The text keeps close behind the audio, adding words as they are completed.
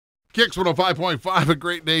Kicks 105.5, a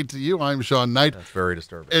great day to you. I'm Sean Knight. That's very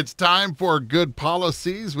disturbing. It's time for Good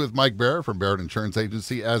Policies with Mike Barrett from Barrett Insurance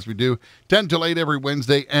Agency, as we do 10 till 8 every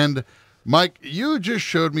Wednesday. And, Mike, you just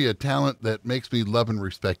showed me a talent that makes me love and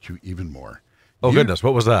respect you even more. Oh, goodness.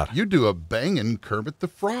 What was that? You do a banging Kermit the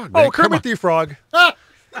Frog. Oh, man. Come Kermit the Frog.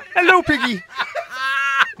 Hello, Piggy.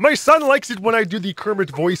 My son likes it when I do the Kermit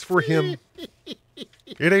voice for him.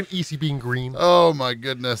 It ain't easy being green. Oh, my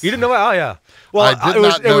goodness. You didn't know that? Oh, yeah. Well, I did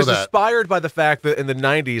not know it was that. inspired by the fact that in the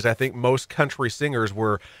 90s, I think most country singers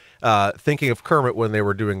were thinking of Kermit when they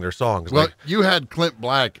were doing their songs. Well, Like, you had Clint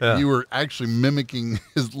Black. Yeah. You were actually mimicking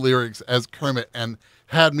his lyrics as Kermit and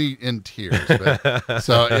had me in tears. But,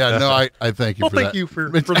 so, yeah, no, I thank you well, for thank that. you for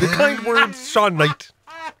the kind words, Sean Knight.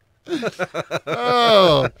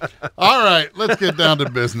 Oh, all right. Let's get down to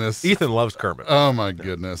business. Ethan loves Kermit. Oh, my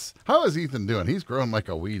goodness. How is Ethan doing? He's growing like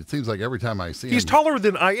a weed. It seems like every time I see him. He's taller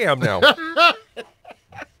than I am now. Drop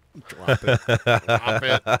it. Drop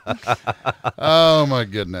it. Oh, my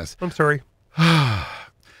goodness. I'm sorry.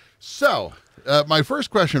 So, my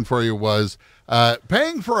first question for you was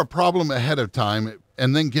paying for a problem ahead of time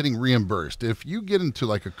and then getting reimbursed. If you get into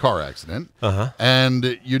like a car accident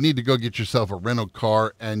and you need to go get yourself a rental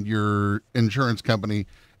car and your insurance company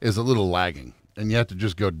is a little lagging and you have to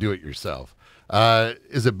just go do it yourself,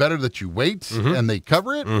 is it better that you wait and they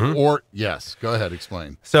cover it? Or, yes, go ahead,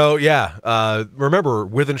 explain. So, yeah, remember,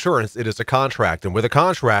 with insurance, it is a contract, and with a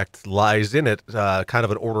contract lies in it kind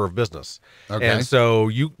of an order of business. Okay. And so,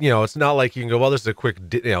 you know, it's not like you can go, well, this is a quick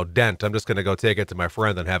dent. I'm just going to go take it to my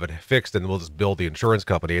friend and have it fixed, and we'll just build the insurance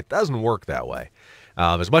company. It doesn't work that way.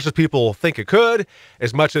 As much as people think it could,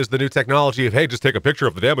 as much as the new technology of, hey, just take a picture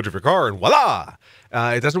of the damage of your car and voila,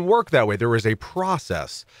 it doesn't work that way. There is a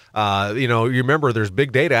process. You remember there's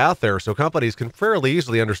big data out there, so companies can fairly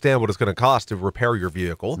easily understand what it's going to cost to repair your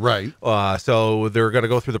vehicle. Right. So they're going to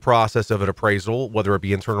go through the process of an appraisal, whether it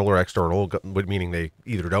be internal or external, meaning they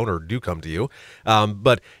either don't or do come to you.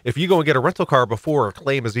 But if you go and get a rental car before a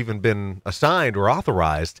claim has even been assigned or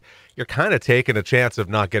authorized, you're kind of taking a chance of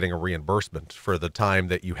not getting a reimbursement for the time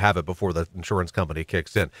that you have it before the insurance company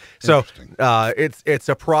kicks in. So it's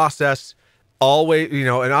a process. Always,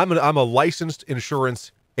 and I'm a licensed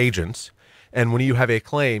insurance agent, and when you have a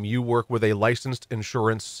claim, you work with a licensed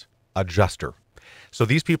insurance adjuster. So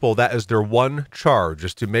these people, that is their one charge,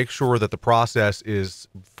 is to make sure that the process is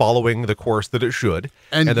following the course that it should,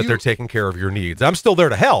 and that they're taking care of your needs. I'm still there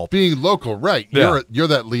to help. Being local, right. Yeah. You're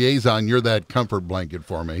that liaison. You're that comfort blanket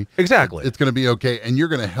for me. Exactly. It's going to be okay, and you're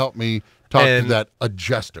going to help me talk to that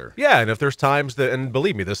adjuster. Yeah, and if there's times that, and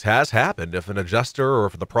believe me, this has happened, if an adjuster or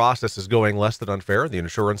if the process is going less than unfair, the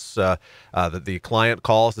insurance, that the client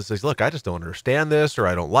calls and says, look, I just don't understand this, or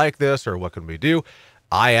I don't like this, or what can we do?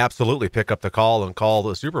 I absolutely pick up the call and call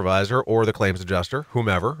the supervisor or the claims adjuster,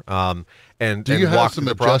 whomever, and do you have walk some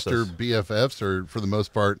through the adjuster process. BFFs, or for the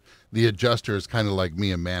most part, the adjuster is kind of like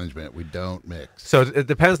me in management? We don't mix. So it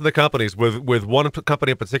depends on the companies. With one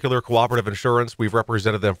company in particular, Cooperative Insurance, we've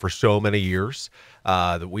represented them for so many years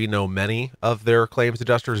that we know many of their claims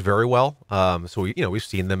adjusters very well. So we've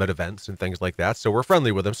seen them at events and things like that. So we're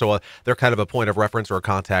friendly with them. So they're kind of a point of reference or a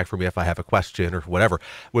contact for me if I have a question or whatever.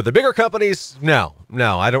 With the bigger companies, no,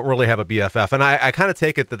 I don't really have a BFF, and I kind of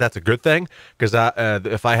take it that that's a good thing, because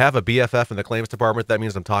if I have a BFF in the claims department, that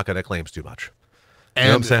means I'm talking to claims too much.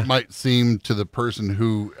 And it might seem to the person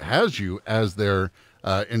who has you as their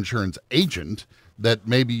insurance agent that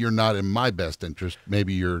maybe you're not in my best interest.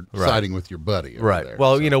 Maybe you're siding with your buddy. Right. There,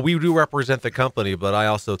 well, we do represent the company, but I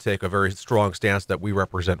also take a very strong stance that we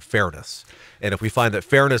represent fairness. And if we find that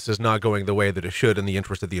fairness is not going the way that it should in the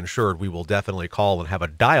interest of the insured, we will definitely call and have a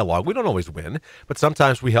dialogue. We don't always win, but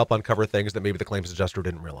sometimes we help uncover things that maybe the claims adjuster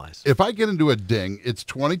didn't realize. If I get into a ding, it's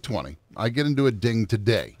 2020. I get into a ding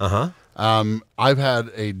today. I've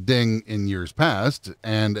had a ding in years past,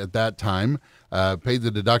 and at that time, paid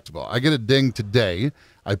the deductible. I get a ding today.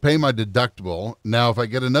 I pay my deductible. Now, if I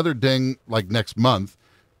get another ding like next month,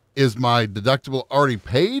 is my deductible already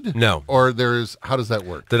paid? No. Or how does that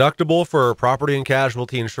work? Deductible for property and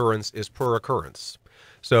casualty insurance is per occurrence.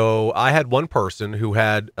 So I had one person who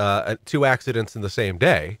had 2 accidents in the same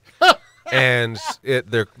day. And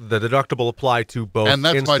the deductible applied to both And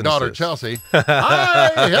that's instances. my daughter, Chelsea.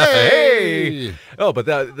 Hi, hey! Oh, but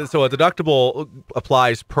so a deductible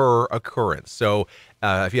applies per occurrence. So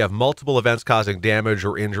If you have multiple events causing damage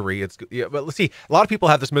or injury, but let's see, a lot of people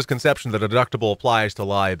have this misconception that a deductible applies to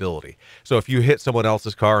liability. So if you hit someone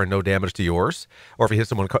else's car and no damage to yours, or if you hit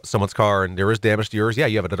someone's car and there is damage to yours, yeah,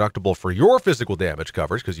 you have a deductible for your physical damage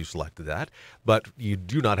coverage because you selected that, but you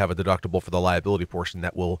do not have a deductible for the liability portion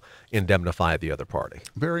that will indemnify the other party.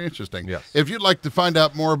 Very interesting. Yes. If you'd like to find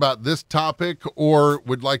out more about this topic or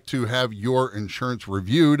would like to have your insurance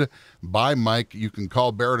reviewed by Mike, you can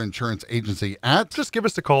call Barrett Insurance Agency at... Just give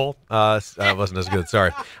us a call. That wasn't as good.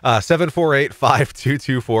 Sorry.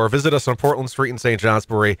 748-5224. Visit us on Portland Street in St.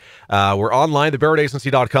 Johnsbury. We're online,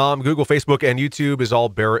 thebarrettagency.com. Google, Facebook, and YouTube is all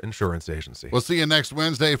Barrett Insurance Agency. We'll see you next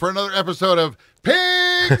Wednesday for another episode of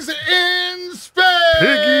Pigs